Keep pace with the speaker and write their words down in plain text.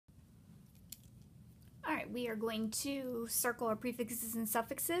we are going to circle our prefixes and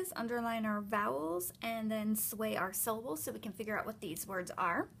suffixes, underline our vowels, and then sway our syllables so we can figure out what these words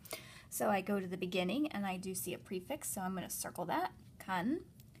are. So I go to the beginning and I do see a prefix, so I'm going to circle that, kun.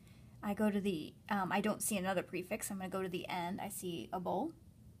 I go to the, I don't see another prefix, I'm going to go to the end, I see a bowl,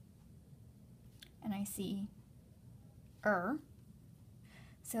 and I see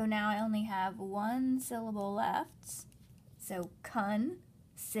So now I only have one syllable left, so kun,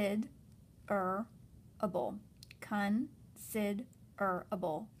 sid, able.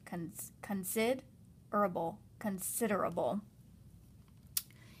 Considerable. Considerable. Considerable.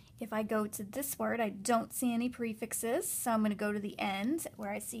 If I go to this word, I don't see any prefixes, so I'm going to go to the end where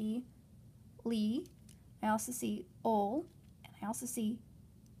I see li. I also see ol, and I also see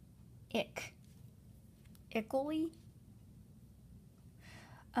ick. Ickly.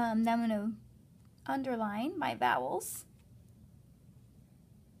 Now I'm going to underline my vowels.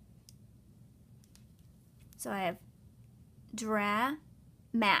 So I have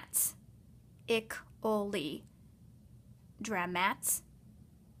dramat, ick-oli, dramat,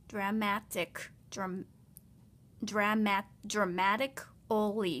 dramatic,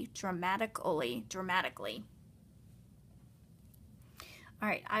 dramatic-oli, dramatically. All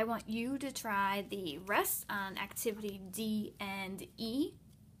right, I want you to try the rest on activity D and E.